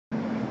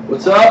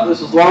What's up?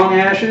 This is Long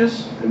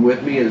Ashes, and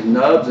with me is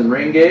Nubs and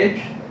Ring Gauge.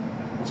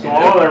 What's going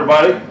on,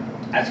 everybody?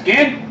 That's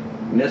again.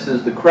 And this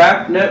is the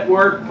Craft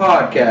Network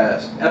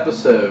Podcast,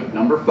 episode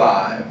number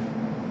 5.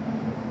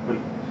 Wait,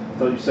 I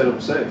thought you said it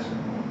was 6.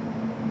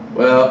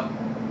 Well,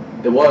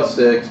 it was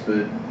 6,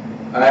 but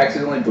I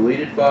accidentally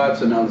deleted 5,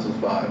 so now this is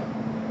 5.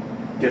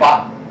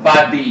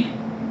 5B.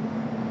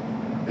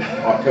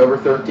 October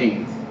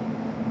 13th.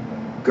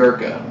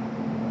 Gurkha.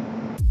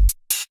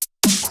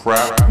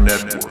 Craft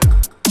Network,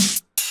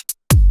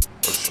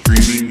 a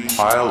streaming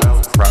pile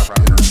of craft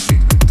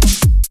entertainment.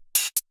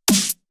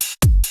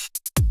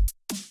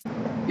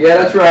 Yeah,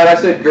 that's right. I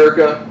said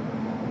Gurkha.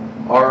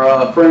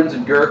 Our friends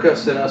at Gurkha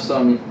sent us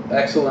some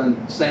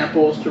excellent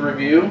samples to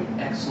review.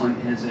 Excellent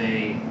is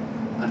a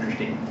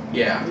understatement.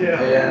 Yeah.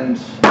 And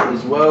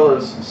as well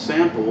as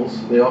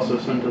samples, they also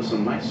sent us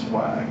some nice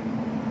swag.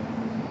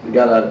 We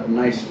got a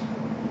nice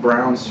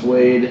brown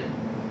suede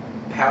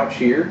pouch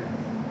here.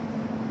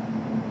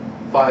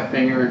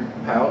 5-finger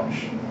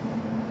pouch.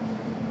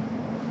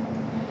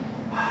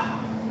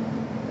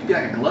 Could be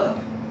like a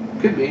glove.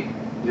 Could be.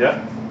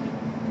 Yeah.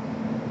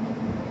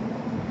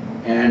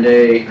 And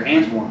Your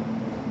hands warm.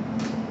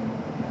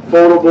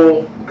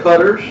 foldable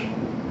cutters.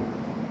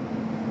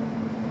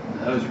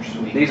 Those are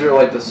sweet. These are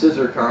like the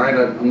scissor kind.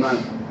 I'm not,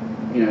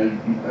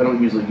 I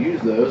don't usually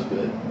use those,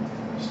 but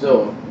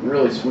still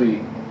really sweet.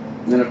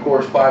 And then of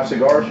course 5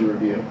 cigars to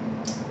review.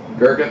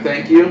 Gurkha,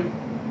 thank you.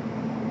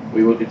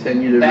 We will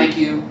continue to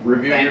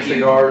review your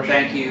cigars.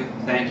 Thank you.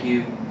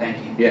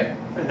 Yeah.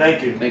 And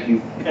thank you. Thank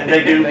you. And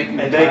thank you. Thank you.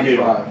 And thank you.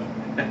 5.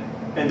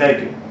 And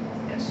thank you.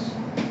 Yes.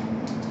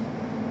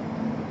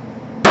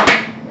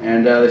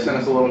 And they sent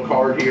us a little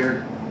card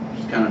here,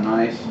 which is kind of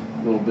nice. A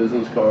little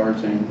business card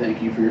saying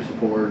thank you for your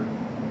support.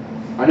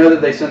 I know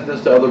that they sent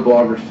this to other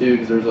bloggers too,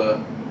 because there's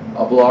a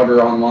blogger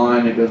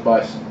online that goes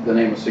by the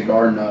name of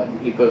Cigar Nut. And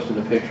he posted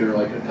a picture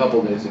like a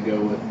couple days ago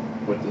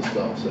with this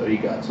stuff, so he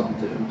got some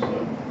too.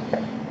 So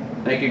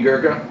thank you,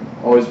 Gurkha.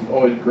 Always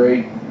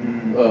great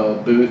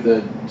booth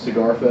at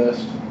Cigar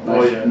Fest.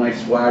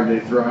 Nice swag they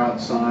throw out: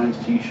 signs,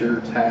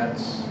 T-shirts,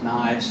 hats,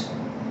 Knives.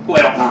 Well,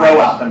 they don't throw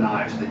out the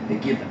knives; they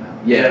give them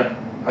out. Yeah.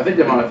 I think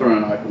they might have thrown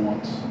a knife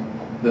once.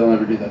 They'll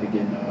never do that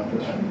again though after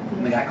that.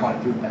 And the guy caught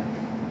it through the back.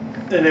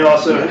 And they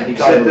also he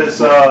said this.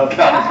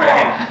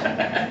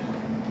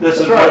 This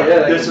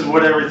is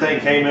what everything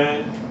came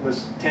in.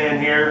 This tin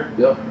here.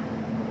 Yep.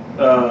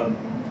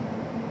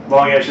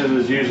 Long Ashes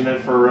is using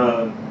it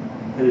for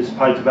his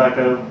pipe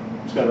tobacco.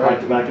 It's got pipe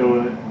tobacco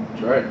in it.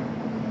 That's right.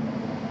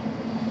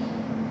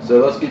 So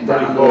let's get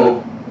down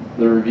to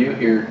the review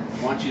here.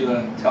 Why don't you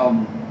tell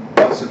them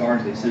what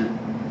cigars they sent?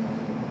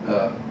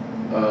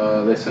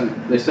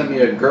 They sent me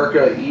a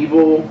Gurkha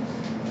Evil,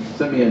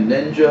 sent me a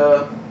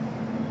Ninja,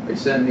 they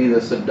sent me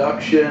the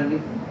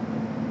Seduction,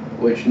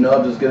 which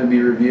Nubs is going to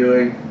be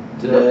reviewing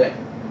today.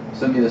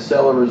 Sent me the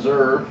Cellar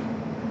Reserve,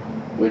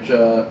 which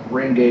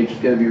Ring Gauge is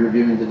going to be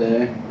reviewing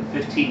today. The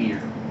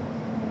 15-year.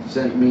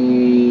 Sent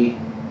me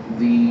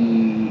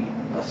the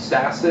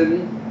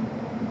Assassin,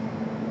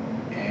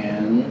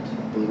 and I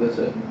believe that's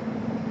it.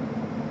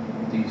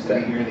 These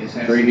 3 here, the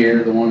Assassin. 3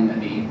 here, the one,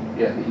 and the Evil.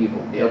 Yeah, the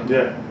Evil. Yep.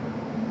 Yeah.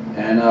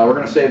 And we're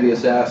going to save the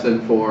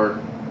Assassin for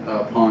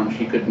Punch.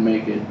 He couldn't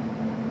make it,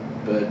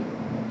 but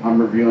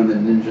I'm reviewing the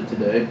Ninja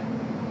today.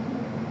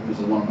 This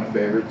is one of my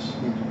favorites.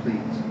 Ninja,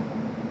 please.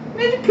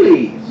 Ninja,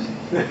 please.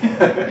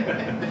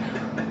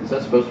 Is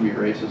that supposed to be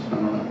racist? I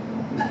don't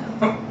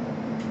know.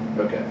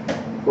 Okay.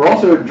 We're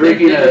also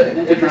drinking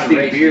an interesting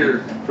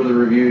beer for the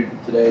review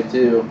today,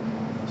 too.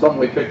 Something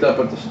we picked up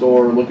at the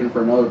store looking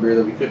for another beer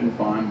that we couldn't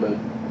find, but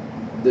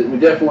we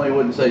definitely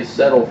wouldn't say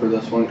settle for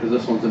this one, because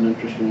this one's an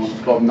interesting one. It's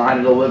called Night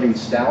of the Living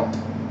Stout.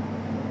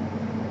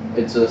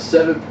 It's a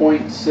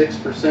 7.6%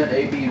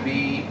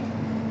 ABV,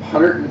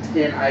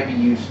 110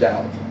 IBU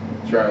stout.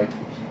 That's right.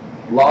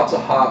 Lots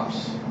of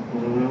hops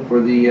for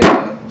the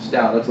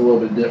stout. That's a little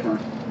bit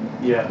different.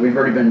 Yeah. We've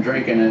already been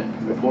drinking it.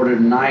 We poured a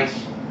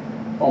nice,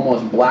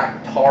 almost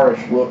black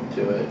tarish look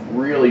to it.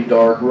 Really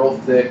dark, real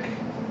thick,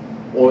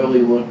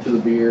 oily look to the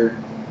beer.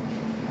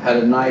 Had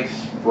a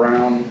nice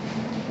brown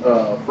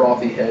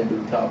frothy head to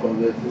the top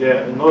of it.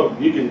 Yeah, and look,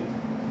 you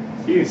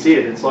can see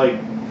it. It's like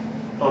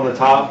on the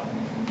top,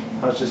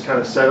 how it's just kind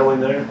of settling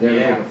there.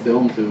 There's like a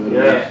film to it.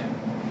 Yeah.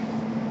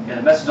 Yeah,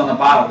 the message on the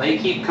bottle: they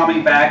keep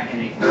coming back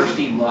in a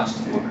thirsty lust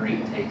for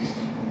great taste.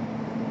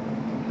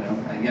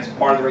 I guess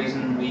part of the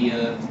reason we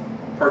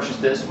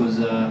purchased this was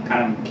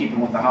kind of keeping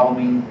with the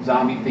Halloween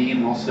zombie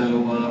theme.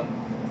 Also,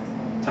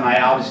 tonight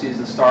obviously is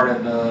the start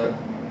of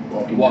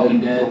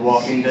Walking Dead.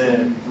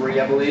 Season 3,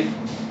 I believe.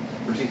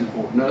 Or season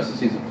 4? No, this is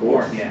season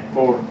 4. Yeah.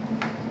 4.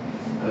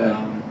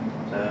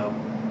 So,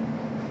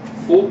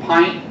 Full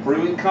Pint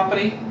Brewing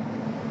Company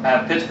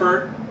out of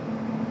Pittsburgh.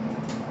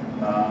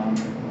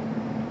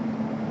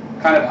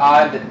 Kind of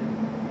odd that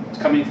it's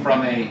coming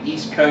from a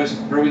East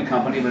Coast brewing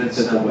company, but it's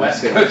a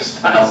West Coast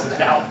style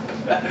stout.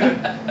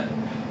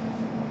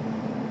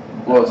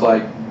 Well, it's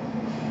like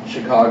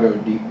Chicago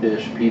deep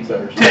dish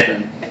pizza or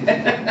something.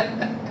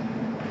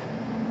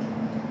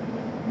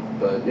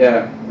 But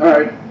yeah, all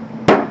right.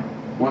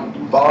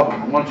 Bob,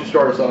 why don't you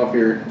start us off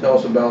here? Tell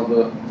us about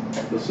the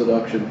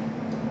Seduction.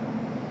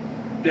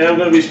 Yeah, I'm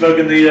going to be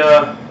smoking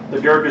the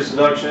Gurkha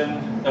Seduction.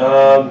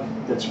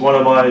 It's one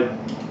of my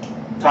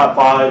top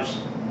fives.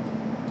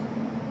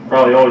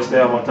 Probably always stay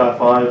on my top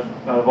five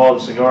out of all the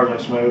cigars I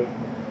smoke.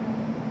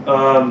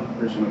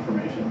 There's some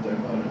information up there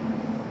about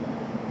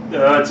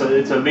it.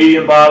 It's a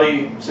medium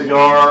body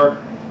cigar.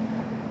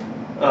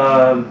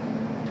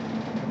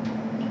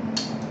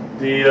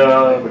 The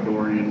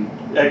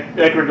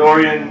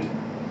Ecuadorian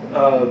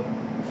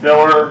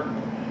filler.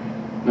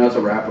 No, it's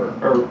a wrapper.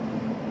 Or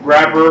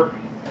wrapper.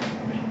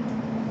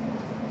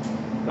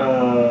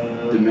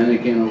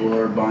 Dominican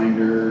Allure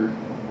binder.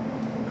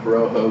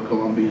 Corojo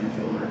Colombian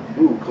filler.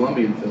 Ooh,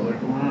 Colombian filler.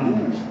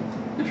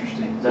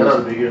 Interesting. That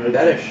ought to be good.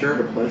 That is sure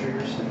to pleasure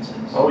your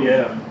senses. Oh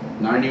yeah.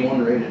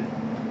 91 rated.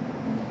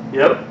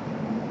 Yep.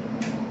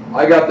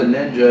 I got the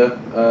Ninja.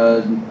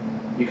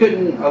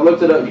 I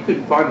looked it up, you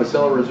couldn't find the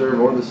Cellar Reserve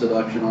or the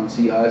Seduction on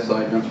CI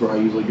site, and that's where I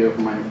usually go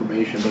for my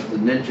information, but the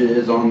Ninja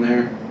is on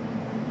there.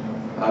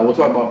 We'll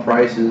talk about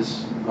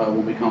prices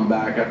when we come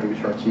back after we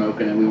start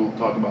smoking, and we won't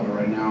talk about it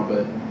right now,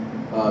 but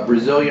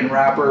Brazilian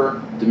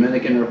wrapper,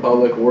 Dominican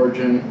Republic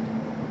origin,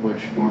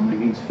 which normally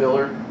means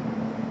filler,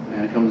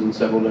 and it comes in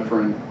several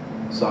different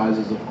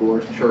sizes, of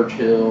course: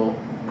 Churchill,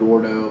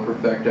 Gordo,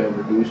 Perfecto,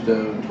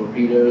 Robusto, and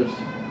Torpedoes.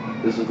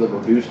 This is the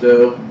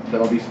Robusto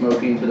that I'll be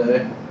smoking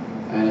today,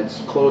 and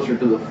it's closer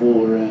to the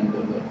fuller end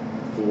of the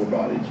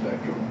fuller-bodied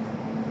spectrum.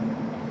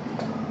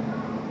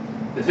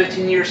 The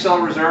 15-year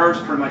Cellar Reserve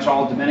is pretty much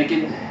all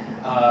Dominican,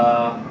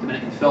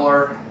 Dominican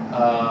filler.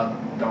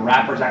 The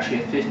wrapper is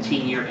actually a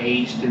 15-year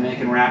aged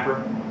Dominican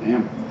wrapper.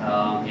 Damn.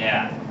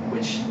 Yeah,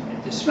 which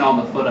just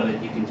smelling the foot of it,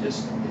 it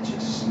just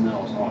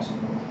smells awesome.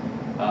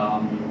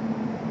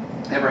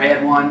 Never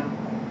had one.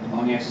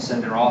 Long Answer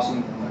said they're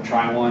awesome. I'll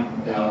try one.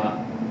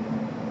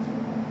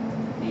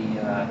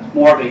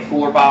 More of a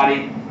fuller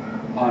body.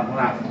 Well,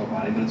 not fuller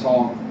body, but it's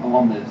all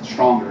on the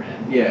stronger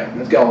end. Yeah,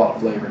 it's got a lot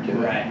of flavor to it.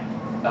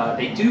 Right.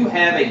 They do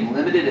have a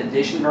limited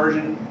edition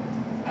version.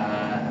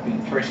 I'd be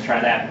curious to try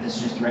that. But this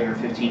is just a regular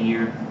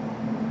 15-year.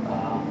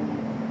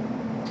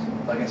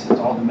 Like I said, it's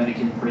all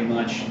Dominican pretty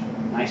much.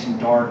 Nice and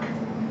dark.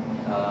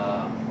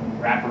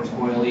 Wrapper's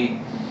oily.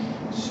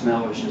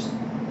 Smell is just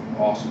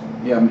awesome.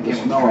 Yeah, the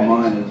smell of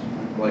mine is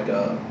like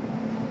a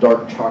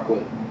dark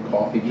chocolate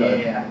coffee type.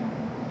 Yeah.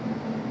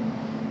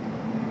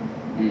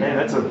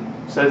 Man,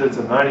 says it's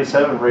a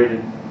 97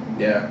 rated.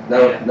 Yeah,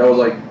 that was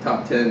like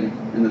top 10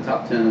 in the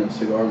top 10 of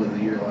cigars of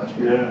the year last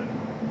year. Yeah.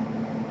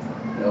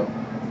 Yep.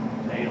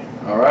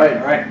 Damn. All right.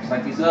 Let's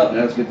light these up.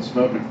 Now let's get to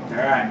smoking. All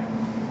right.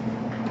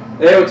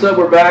 Hey, what's up?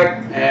 We're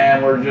back,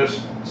 and we're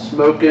just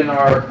smoking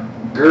our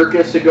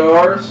Gurkha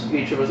cigars.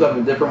 Each of us have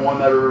a different one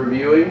that we're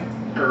reviewing.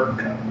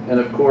 Gurkha. And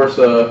of course,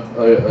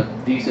 a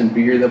decent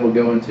beer that we'll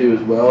go into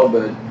as well.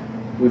 But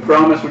we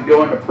promised we'd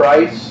go into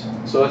price,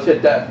 so let's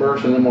hit that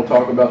first, and then we'll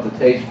talk about the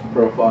taste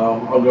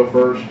profile. I'll go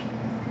first.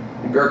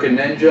 The Gurkha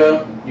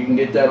Ninja, you can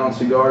get that on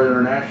Cigar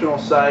International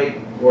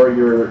site or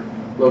your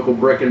local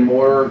brick and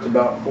mortar. It's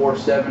about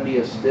 $4.70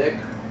 a stick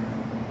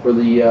for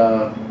the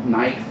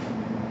knife.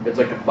 It's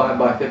like a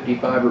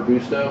 5x55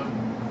 Robusto,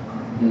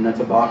 and that's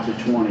a box of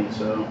 20,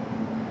 so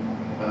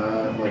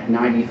like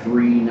 $93,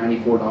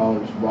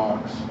 $94 a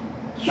box.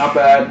 Not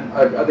bad.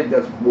 I think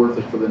that's worth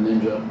it for the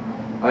Ninja.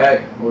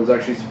 I was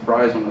actually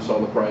surprised when I saw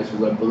the price,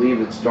 because I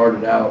believe it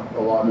started out a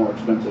lot more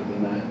expensive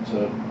than that.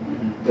 So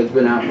it's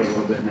been out for a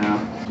little bit now.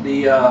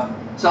 The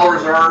Cellar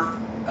Reserve,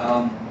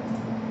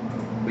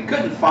 we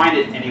couldn't find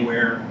it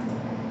anywhere,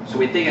 so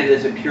we think it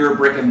is a pure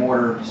brick and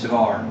mortar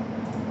cigar.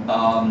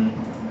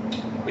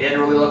 We had to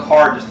really look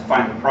hard just to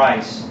find the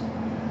price,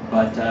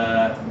 but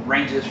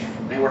ranges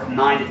anywhere from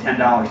 $9 to $10.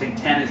 I think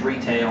 10 is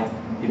retail.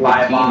 You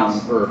buy a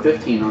box, or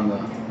 15 on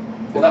the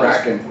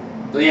Kraken.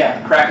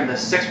 Yeah, Kraken, the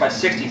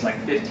 6x60 is like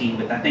 15,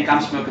 but I think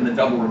I'm smoking the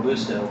double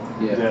Robusto.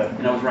 Yeah.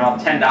 And it was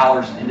around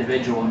 $10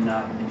 individual, and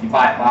if you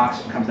buy a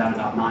box, it comes out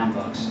about $9.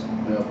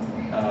 Yep.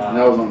 And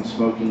that was on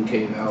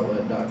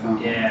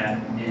SmokingCaveOutlet.com. Yeah,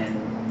 and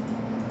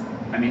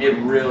I mean, it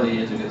really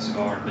is a good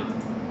cigar, but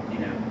you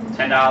know,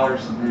 $10,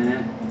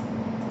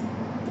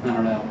 I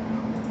don't know.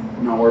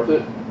 Not worth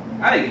it?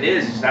 I think it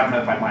is, just I don't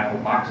know if I'd buy a whole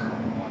box of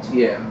them once.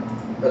 Yeah.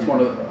 That's one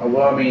of the,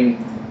 well, I mean,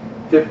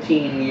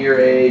 15-year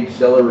age,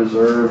 Cellar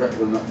Reserve,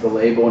 with the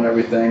label and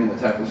everything, the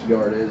type of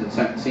cigar it is. It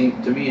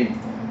seems, to me,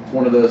 it's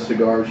one of those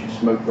cigars you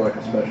smoke for like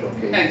a special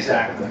occasion.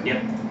 Exactly. Type of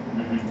Yep.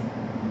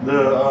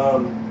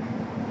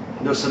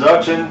 Mm-hmm. The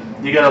Seduction,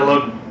 you gotta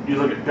look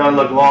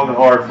long and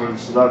hard for the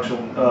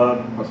Seduction.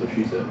 That's what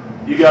she said.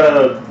 You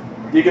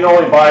can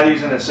only buy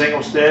these in a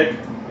single stick.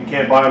 You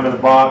can't buy them in a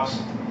box.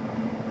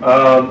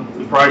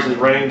 The prices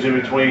range in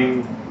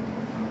between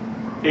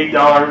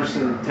 $8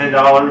 and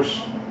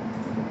 $10.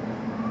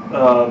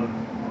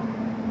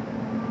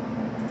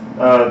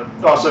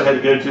 Also had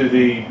to go to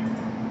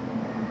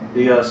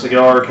the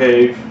Cigar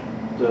Cave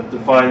to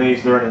find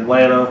these. They're in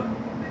Atlanta.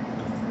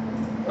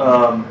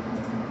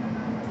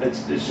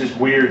 It's just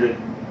weird that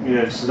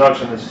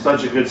Seduction is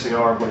such a good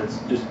cigar, but it's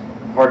just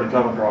hard to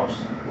come across.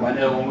 Well, I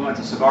know when we went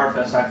to Cigar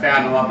Fest, I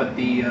found them up at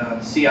the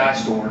CI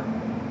store,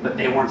 but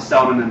they weren't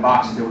selling them in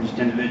boxes. They were just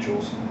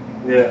individuals.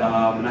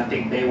 Yeah. And I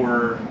think they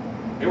were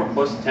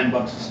close to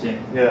 $10 a stick.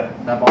 Yeah.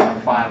 I bought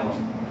like 5 of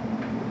them.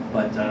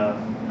 But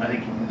I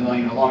think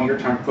along your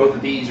term, both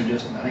of these are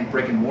just, I think,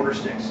 brick and mortar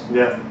sticks.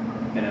 Yeah.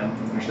 You know,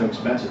 they're so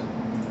expensive.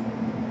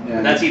 Yeah.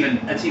 And that's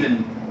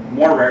even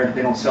more rare that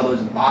they don't sell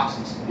those in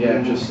boxes.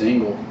 Yeah, just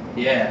single.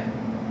 Yeah.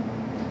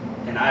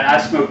 And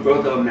I smoked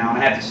both of them now,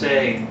 and I have to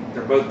say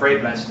they're both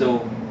great, but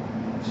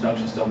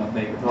Seduction's still my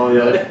favorite. Oh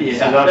yeah. Yeah.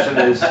 Seduction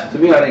is. To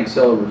me, I think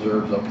Cellar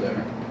Reserve's up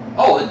there.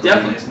 Oh, it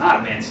definitely is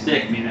not a bad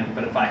stick. I mean,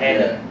 but if I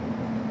had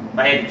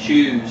to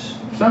choose,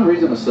 For some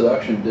reason, the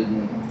Seduction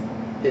didn't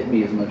hit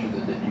me as much as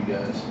it did you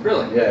guys.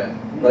 really, Yeah.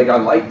 Like, I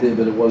liked it,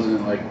 but it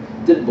wasn't, like,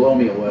 didn't blow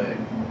me away.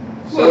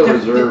 Well, Cellar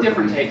Reserve.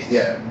 different tastes.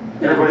 Yeah.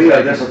 Everybody's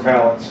got different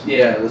palates.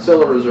 Yeah, the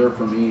Cellar Reserve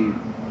for me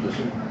just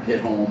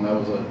hit home. That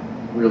was a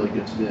really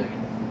good stick.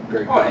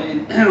 Great. Oh,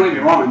 and don't get me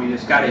wrong. I mean,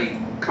 it's got a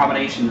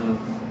combination of.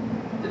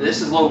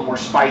 This is a little more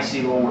spicy,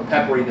 a little more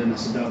peppery than the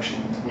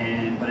Seduction,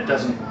 but it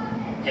doesn't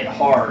hit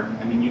hard.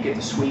 I mean, you get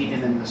the sweet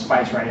and then the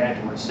spice right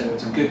afterwards, so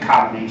it's a good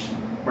combination.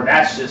 Where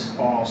that's just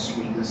all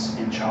sweetness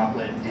and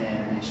chocolate,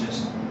 and it's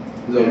just.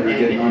 Is that what you're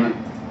getting on it?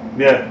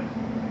 Yeah.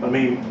 I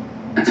mean,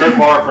 so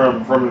far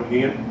from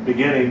the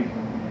beginning,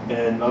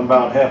 and I'm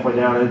about halfway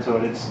down into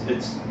it.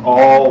 It's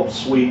all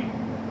sweet,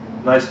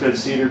 nice good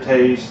cedar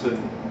taste,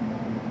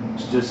 and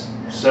it's just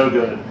so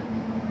good.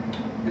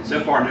 And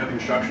so far, no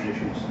construction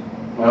issues.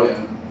 Oh,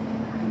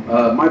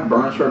 yeah. My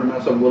burn started to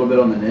mess up a little bit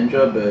on the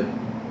Ninja, but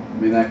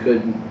I mean, that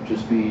could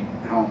just be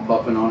how I'm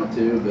puffing on it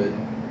too. But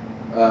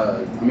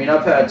I mean,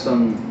 I've had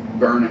some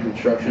burn and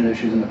construction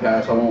issues in the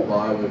past. I won't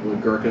lie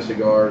with Gurkha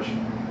cigars.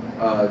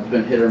 It's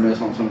been hit or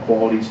miss on some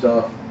quality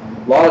stuff.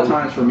 A lot of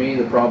times for me,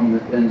 the problem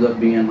ends up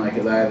being like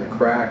they either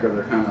crack or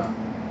they're kind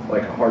of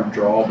like a hard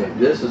draw. But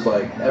this is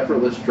like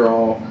effortless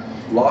draw,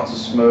 lots of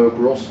smoke,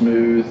 real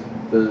smooth.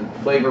 The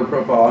flavor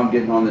profile I'm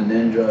getting on the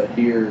Ninja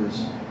here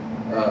is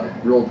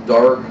real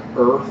dark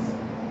earth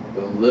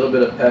with a little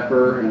bit of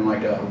pepper and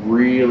like a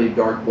really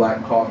dark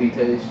black coffee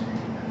taste.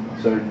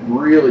 So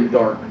really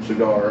dark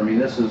cigar. I mean,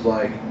 this is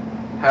like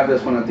have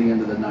this one at the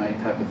end of the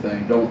night type of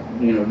thing.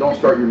 Don't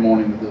start your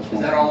morning with this one.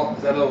 Is that all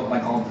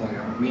like all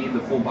medium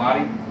to full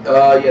body?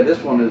 Yeah,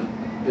 this one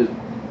is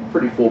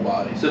pretty full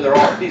body. So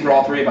these are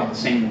all three about the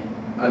same.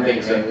 I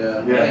think so. Right?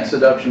 Yeah. Yeah. I think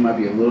Seduction might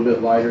be a little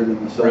bit lighter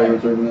than the Cellar Right.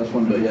 Reserve in this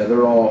one, but yeah,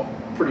 they're all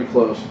pretty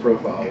close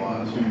profile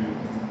wise.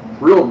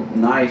 Mm-hmm. Real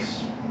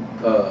nice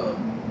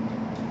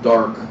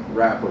dark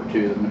wrapper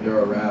too, the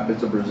Maduro wrap.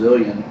 It's a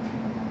Brazilian,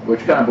 which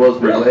kind of blows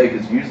me Really? away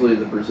because usually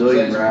the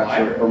Brazilian Brazilians are wraps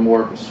lighter. are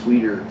more of a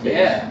sweeter taste.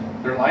 Yeah,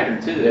 they're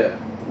lighter too. Yeah,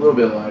 a little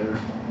bit lighter.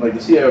 Like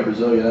the CIO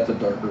Brasilia, that's a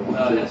darker one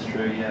Oh, too. that's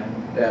true. Yeah.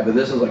 Yeah, but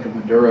this is like a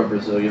Maduro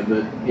Brasilia.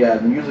 But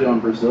yeah, usually on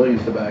Brazilian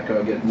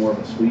tobacco I get more of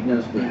a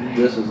sweetness, but Mhm.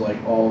 this is like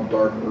all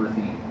dark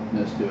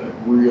earthiness to it.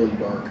 Really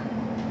dark.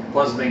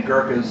 Plus, I think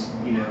Gurkhas,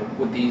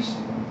 with these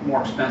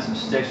more expensive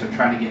sticks, are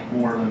trying to get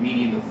more of a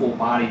medium to full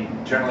body.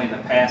 Generally, in the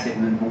past, they've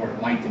been more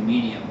light to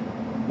medium,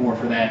 more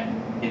for that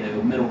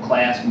middle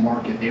class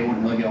market. They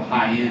wouldn't really go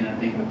high end. I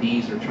think with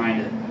these, they're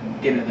trying to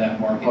get into that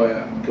market. Oh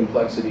yeah,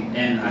 complexity.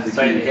 And I'd is the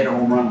say key. they hit a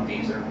home run with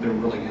these. They're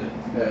really good.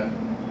 Yeah.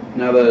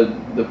 Now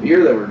the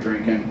beer that we're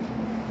drinking,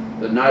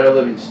 the Night of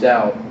Living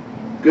Stout,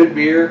 good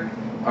beer.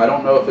 I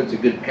don't know if it's a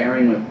good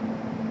pairing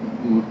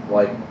with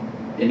like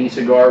any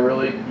cigar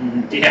really.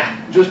 Yeah.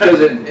 Just because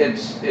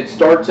it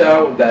starts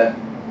out with that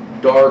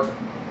dark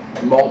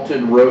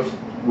malted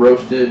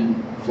roasted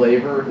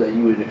flavor that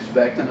you would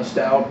expect in a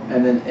stout,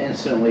 and then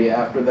instantly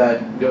after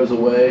that goes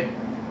away,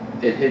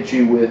 it hits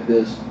you with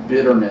this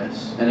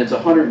bitterness, and it's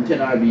 110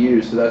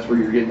 IBU, so that's where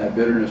you're getting that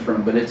bitterness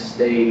from, but it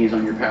stays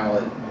on your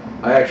palate.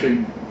 I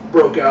actually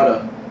broke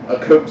out a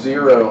Coke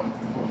Zero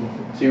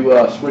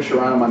to swish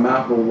around in my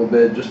mouth a little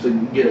bit just to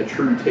get a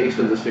true taste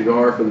of the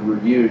cigar for the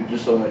review,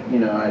 just so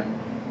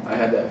I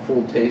had that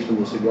full taste of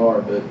the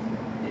cigar. But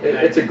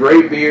it's a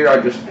great beer.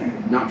 I'm just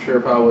not sure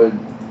if I would,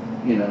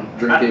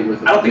 drink it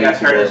with. I don't think I'd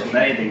pair this cigar. with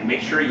anything.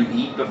 Make sure you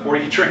eat before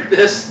you drink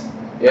this.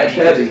 Yeah, it's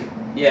heavy.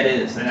 Yeah,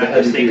 it is. And It's a I just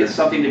heavy think beer. it's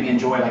something to be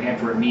enjoyed like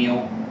after a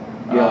meal.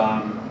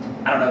 Yeah.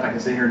 I don't know if I can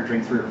sit here and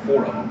drink 3 or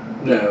 4 of them.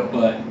 No.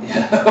 But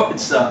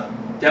it's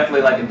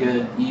definitely like a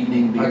good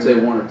evening beer. I'd say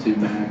 1 or 2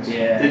 max.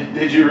 Yeah.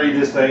 Did you read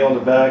this thing on the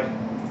back?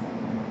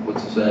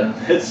 What's it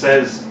say? It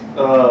says,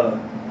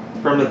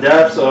 from the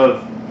depths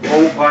of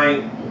old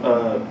pint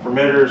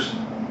fermenters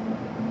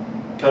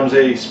comes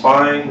a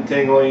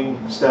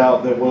spine-tingling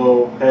stout that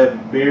will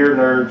have beer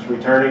nerds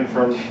returning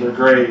from their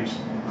graves.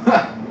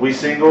 We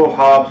single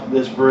hopped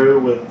this brew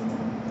with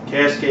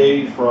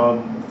Cascade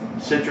from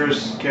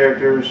citrus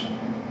characters,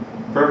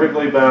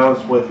 perfectly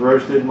balanced with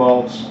roasted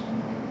malts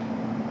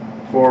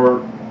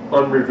for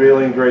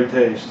unrevealing great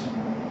taste.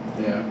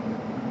 Yeah.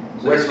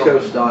 So West here's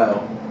Coast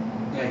style.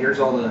 Yeah, here's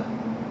all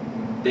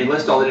they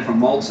list all the different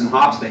malts and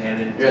hops they have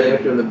in it. Yeah, they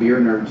have to have the beer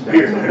nerds.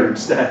 Beer nerd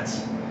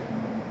stats.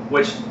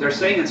 Which they're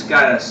saying it's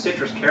got a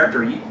citrus character.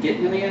 Are you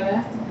getting any of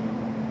that?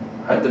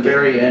 At the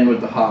very end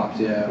with the hops,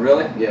 yeah.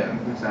 Really? Yeah.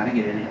 I didn't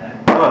get any of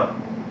that. Huh.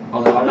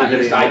 Although I'm not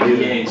used to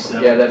IPAs,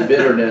 so. Yeah, that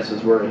bitterness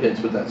is where it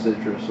hits with that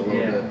citrus a little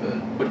Yeah. bit, but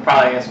Which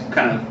probably, I guess,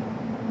 kind of,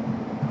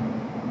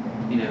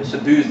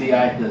 subdues the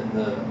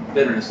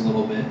bitterness a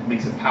little bit,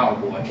 makes it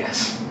palatable, I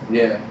guess.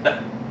 yeah.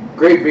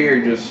 Great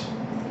beer, just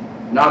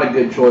not a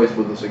good choice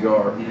with a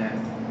cigar, Yeah.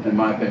 in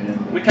my opinion.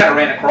 We kind of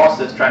ran across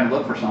this trying to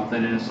look for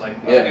something, and it's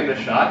like, well, Yeah. give it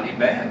a shot, ain't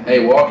bad.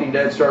 Hey, Walking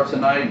Dead starts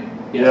tonight.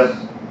 Yes.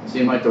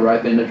 Seemed like the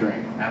right thing to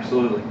drink.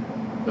 Absolutely.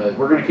 But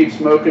we're going to keep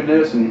smoking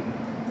this and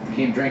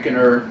keep drinking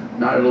our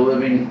Night of the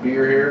Living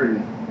beer here,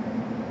 and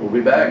we'll be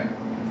back.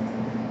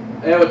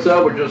 Hey, what's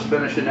up? We're just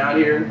finishing out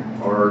here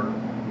our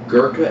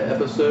Gurkha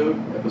episode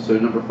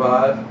number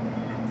 5.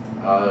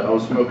 I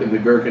was smoking the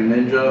Gurkha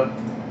Ninja,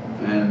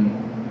 and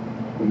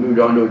we moved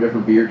on to a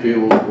different beer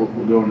too.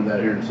 We'll go into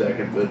that here in a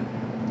second. But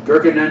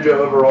Gurkha Ninja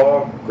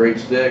overall, great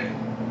stick.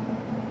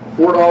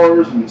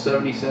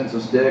 $4.70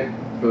 a stick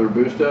for the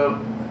Robusto.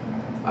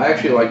 I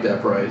actually like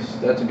that price.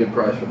 That's a good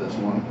price for this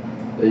one.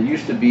 It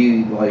used to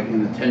be like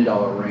in the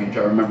 $10 range.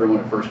 I remember when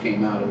it first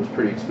came out, it was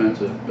pretty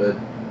expensive. But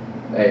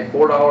hey,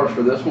 $4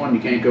 for this one,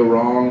 you can't go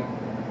wrong.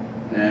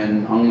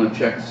 And I'm gonna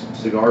check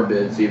Cigar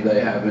Bid, see if they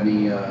have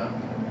any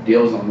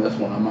deals on this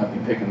one. I might be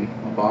picking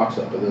a box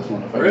up of this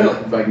one if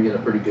I can get a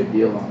pretty good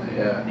deal on it.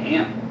 Yeah.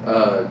 Damn.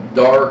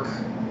 Dark,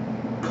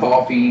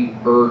 coffee,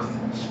 earth,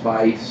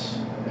 spice,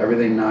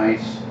 everything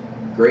nice.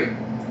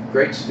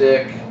 Great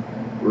stick,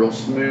 real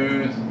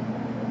smooth.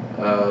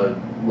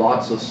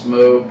 Lots of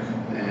smoke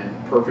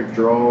and perfect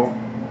draw.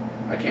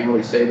 I can't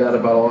really say that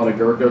about a lot of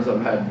Gurkhas.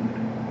 I've had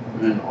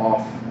an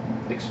off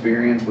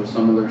experience with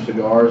some of their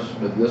cigars,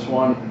 but this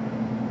one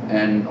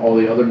and all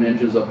the other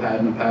Ninjas I've had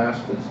in the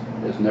past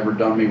has never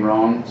done me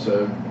wrong.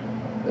 So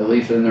at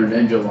least in their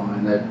Ninja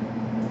line, that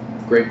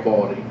great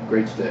quality,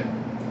 great stick.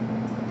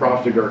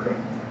 Props to Gurkha.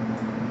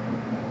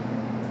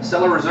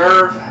 Cellar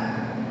Reserve,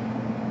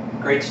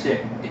 great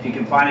stick. If you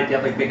can find it,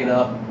 definitely pick it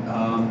up.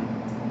 A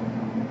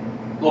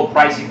little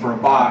pricey for a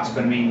box,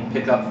 but I mean,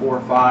 pick up 4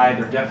 or 5.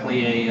 They're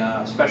definitely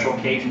a special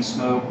occasion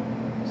smoke,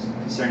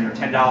 considering they're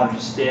 $10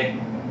 a stick.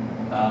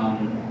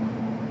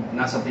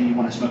 Not something you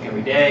want to smoke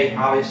every day,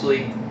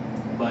 obviously,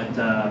 but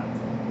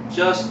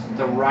just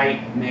the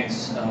right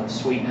mix of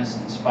sweetness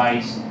and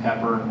spice and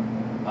pepper.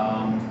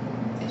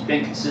 It's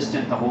been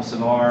consistent the whole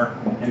cigar,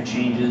 no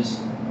changes.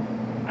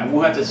 I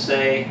will have to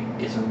say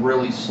it's a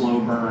really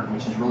slow burn,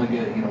 which is really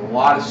good. You get a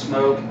lot of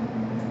smoke,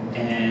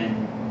 and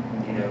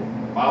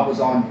Bob was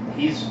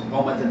he's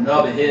on with the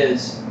nub of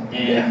his,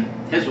 and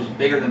his was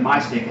bigger than my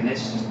stick, and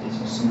it's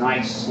just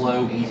nice,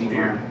 slow, easy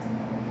burn.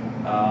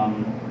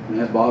 And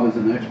that Bob is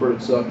an expert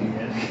at sucking.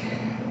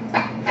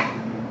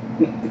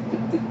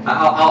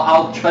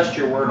 I'll trust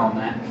your word on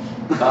that.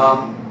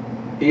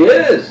 He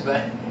is.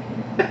 But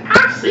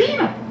I've seen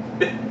him.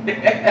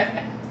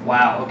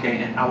 Wow.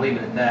 Okay, and I'll leave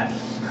it at that.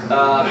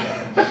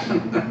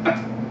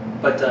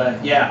 But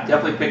yeah,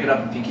 definitely pick it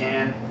up if you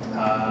can.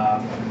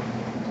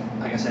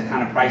 Like I said,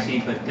 kind of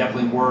pricey, but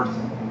definitely worth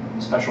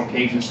special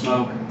occasion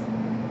smoke.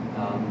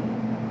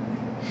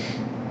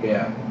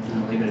 Yeah.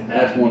 I'll leave it at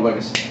that. That's more like a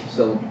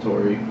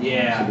celebratory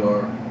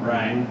cigar.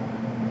 Right.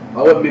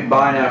 I wouldn't be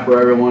buying that for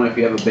everyone if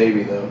you have a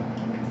baby, though.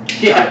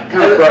 Yeah,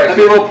 kind of pricey. That'd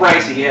be a little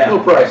pricey, yeah. A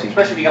little pricey.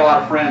 Especially if you got a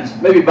lot of friends.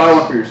 Maybe buy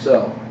one for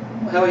yourself.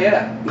 Well, hell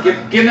yeah.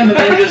 Give them the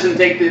Ninjas and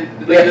take the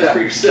Ninjas for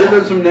yourself. Give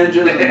them some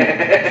Ninjas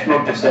and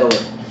smoke the Cellar.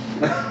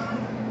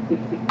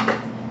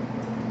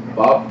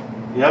 Bob?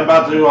 Yeah, I'm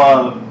about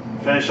to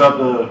finish up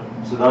the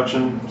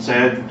Seduction.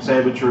 Sad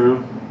but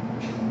true.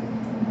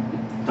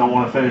 Don't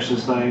want to finish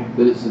this thing.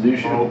 Did it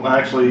Seduction? Well,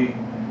 actually,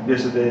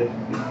 yes it did.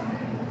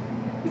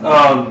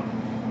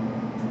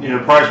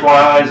 Price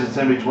wise, it's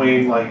in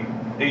between like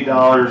 $8,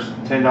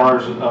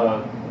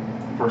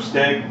 $10 per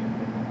stick.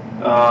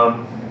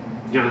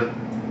 Give it a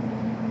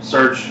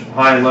search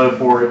high and low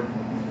for it.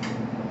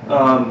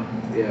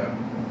 Yeah.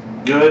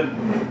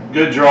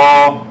 Good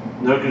draw,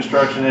 no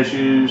construction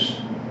issues,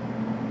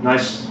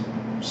 nice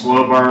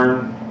slow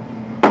burn.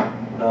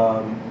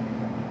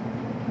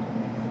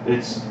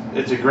 It's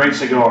a great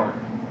cigar.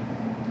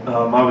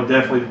 I would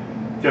definitely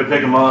go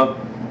pick them up.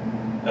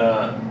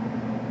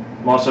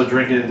 I'm also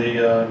drinking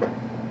the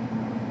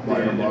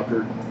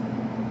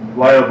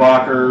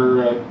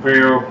Weyerbacher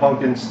Imperial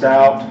Pumpkin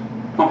Stout.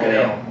 Pumpkin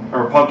ale.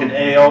 Or Pumpkin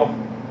Ale.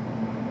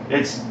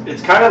 It's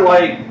kind of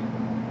like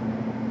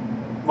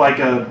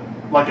a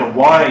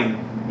wine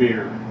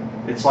beer.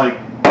 It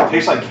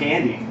tastes like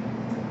candy.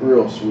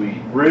 Real sweet.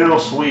 Real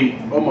sweet.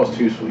 Almost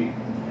too sweet.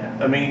 Yeah.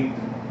 I mean,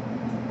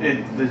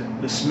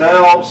 the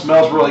smell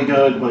smells really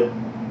good, but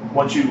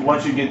once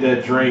you get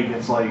that drink,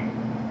 it's like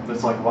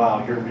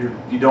wow,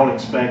 you don't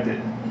expect it.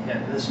 Yeah,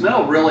 the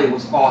smell really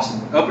was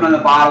awesome. Opening the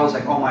bottle was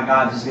like, oh my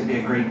god, this is gonna be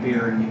a great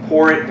beer. And you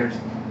pour it, there's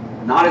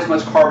not as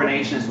much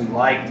carbonation as we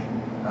liked.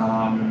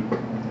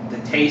 The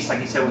taste, like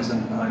you said, was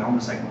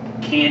almost like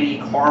candy,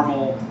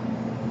 caramel.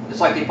 It's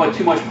like they put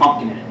too much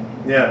pumpkin in it.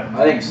 Yeah.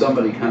 I think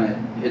somebody kind of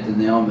hit the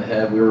nail on the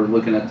head. We were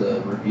looking at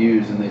the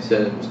reviews, and they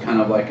said it was kind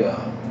of like a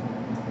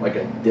like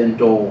a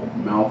dental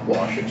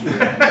mouthwash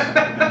experience.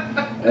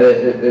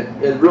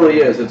 It really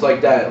is. It's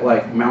like that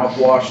like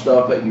mouthwash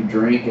stuff that you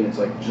drink, and it's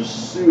like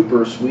just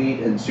super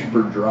sweet and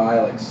super dry.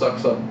 Like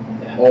sucks up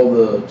all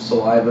the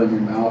saliva in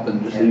your mouth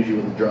and just leaves you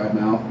with a dry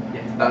mouth.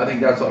 I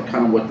think that's like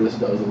kind of what this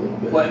does a little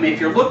bit. Well, I mean,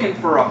 if you're looking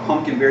for a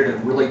pumpkin beer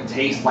that really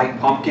tastes like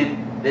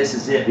pumpkin, this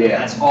is it. Yeah.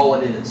 That's all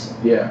it is.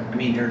 Yeah. I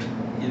mean, there's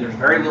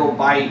very little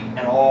bite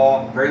at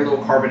all, very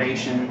little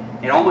carbonation.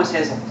 It almost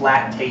has a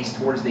flat taste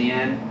towards the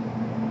end,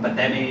 but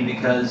that may be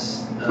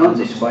because tons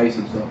of spice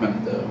and stuff in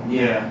it though.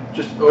 Yeah.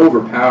 Just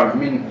overpowered. I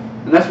mean,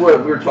 and that's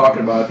what we were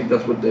talking about. I think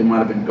that's what they might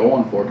have been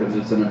going for because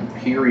it's an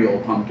Imperial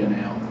Pumpkin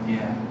ale.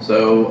 Yeah.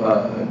 So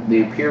the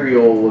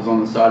Imperial was on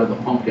the side of the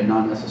pumpkin,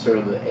 not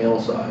necessarily the ale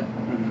side.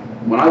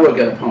 Mm-hmm. When I look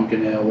at a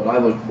pumpkin ale, what I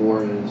look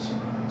for is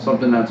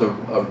something that's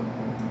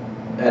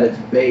at its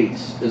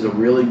base is a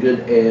really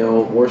good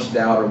ale or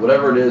stout or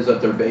whatever it is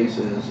that their base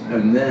is,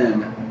 and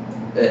then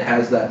it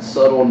has that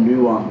subtle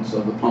nuance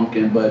of the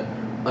pumpkin, but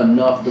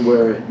enough to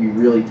where you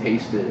really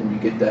taste it and you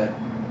get that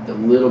a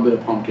little bit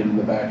of pumpkin in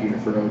the back of your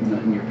throat and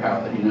in your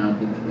palate, you know.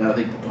 And I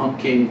think the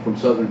Pumpkin from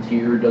Southern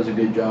Tier does a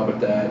good job at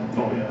that.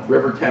 Oh yeah.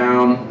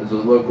 Rivertown is a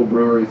local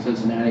brewery in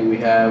Cincinnati we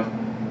have.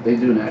 They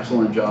do an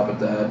excellent job at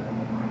that.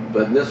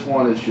 But this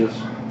one is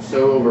just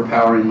so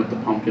overpowering with the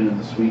pumpkin and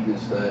the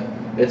sweetness that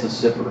it's a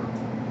sipper.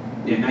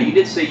 Yeah. Now you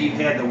did say you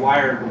had the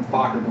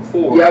Weyerbacher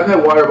before. Yeah, I've had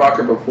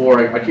Weyerbacher before.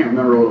 I can't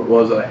remember what it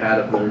was that I had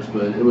of theirs,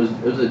 but it was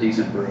a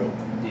decent brew.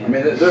 Yeah. I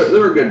mean,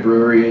 they're a good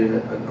brewery,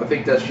 and I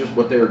think that's just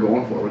what they were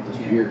going for with this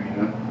beer, you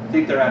know. I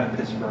think they're out of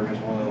Pittsburgh as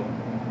well.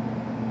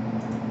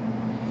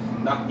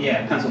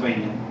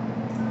 Pennsylvania.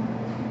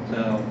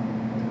 So.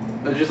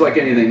 It's just like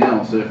anything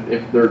else.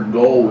 If their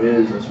goal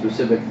is a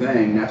specific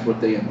thing, that's what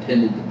they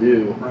intended to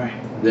do. Right.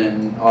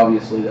 Then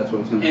obviously that's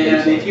what it's going to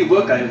taste And like. if you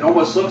look at it, it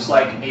almost looks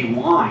like a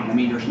wine. I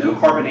mean, there's no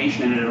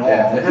carbonation in it at all.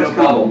 Yeah, it has no kind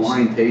of a bubbles.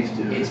 wine taste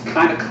to it. It's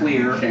kind of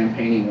clear.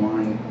 Champagne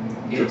wine.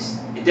 It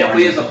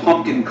definitely is a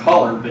pumpkin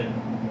color, but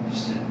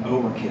just an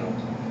overkill.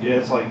 Yeah,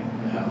 it's like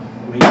Yeah.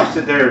 when you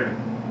sit there.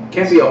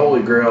 Can't be a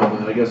holy grail,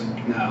 but I guess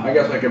No.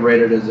 I could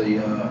rate it as a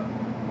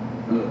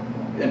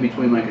in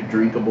between like a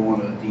drinkable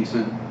and a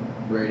decent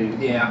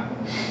rating. Yeah.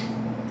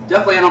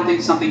 Definitely, I don't think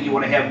it's something you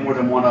want to have more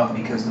than one of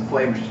because the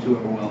flavor's just too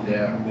overwhelming.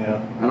 Yeah.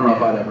 Yeah. I don't know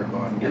if I'd ever go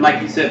on. And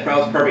like you said, that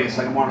was perfect. It's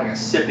like more like a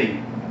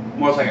sipping,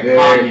 more like a Yeah,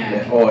 cognac.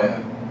 yeah. Oh yeah.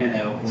 You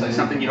know, it's like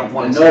something you don't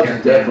want And to Nubs sit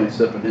is there. definitely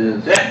sipping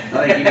his. I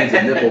think he needs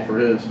a nipple for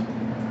his.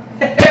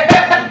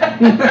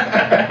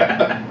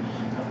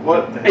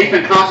 What? He's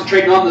been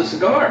concentrating on the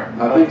cigar.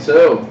 I think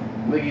so.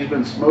 I think he's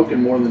been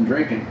smoking more than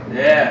drinking.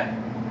 Yeah.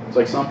 It's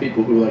like some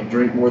people who like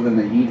drink more than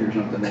they eat or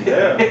something.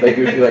 Yeah. They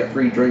go through like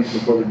 3 drinks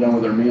before they're done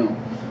with their meal.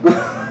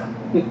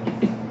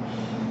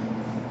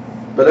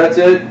 But that's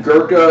it.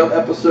 Gurkha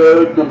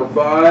episode number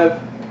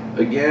 5.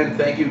 Again,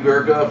 thank you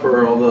Gurkha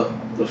for all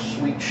the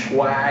sweet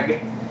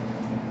swag.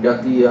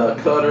 Got the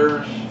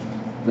cutters,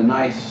 the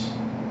nice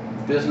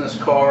business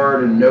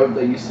card and note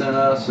that you sent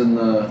us, and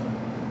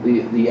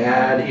the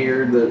ad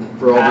here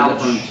for all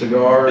Pouch. the different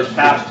cigars. This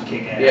pouch to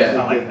kick ass.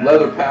 Yeah, I like that.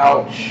 leather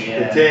pouch.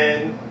 Yeah. The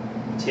tin.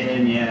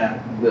 Tin,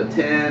 yeah. The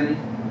tin,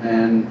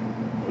 and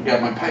we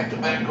got my pipe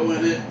tobacco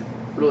in it.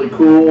 Really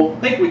cool. I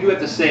think we do have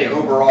to say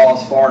overall,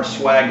 as far as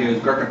swag goes,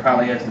 Gurkha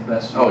probably has the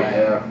best swag. Oh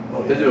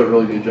yeah, they do a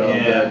really good job. Yeah.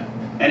 Of that.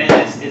 And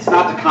it's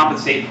not to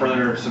compensate for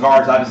their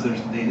cigars. Obviously,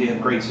 they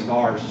have great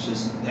cigars. It's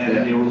just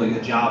they do a really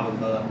good job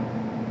of,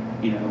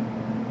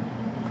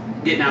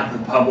 getting out to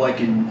the public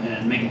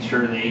and making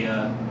sure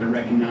they're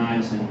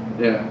recognized and.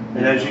 Yeah.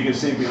 And as you can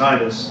see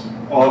behind us,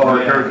 all of our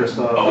Gurkha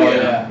stuff. Oh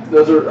yeah.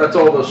 That's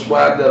all the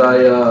swag that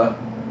I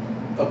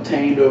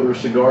obtained over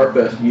Cigar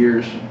Fest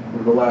years,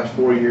 or the last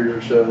 4 years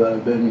or so that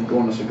I've been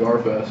going to Cigar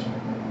Fest.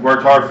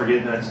 Worked hard for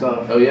getting that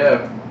stuff. Oh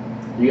yeah.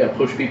 You gotta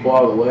push people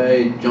out of the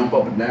way, jump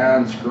up and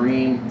down,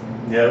 scream.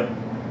 Yep.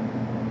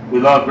 We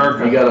love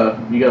Gurkha.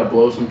 You gotta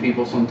blow some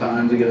people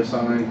sometimes to get a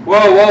sign. Whoa,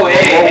 hey,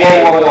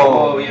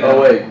 Whoa, yeah.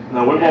 Oh wait,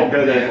 No, we won't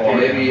go that far.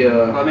 maybe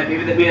Well,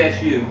 maybe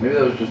that's you. maybe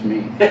that was just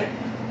me.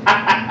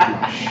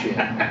 Oh shit.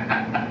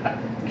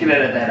 You can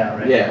edit that out,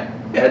 right? Yeah.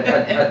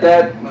 At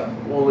that,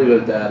 we'll leave it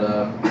at that.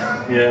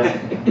 Yeah.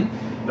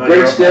 No, Great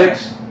you're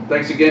sticks.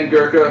 Thanks again,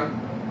 Gurkha.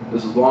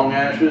 This is Long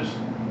Ashes,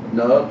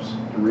 Nubs,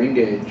 and Ring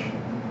Gauge.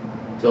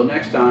 Till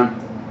next time,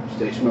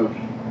 stay smoky.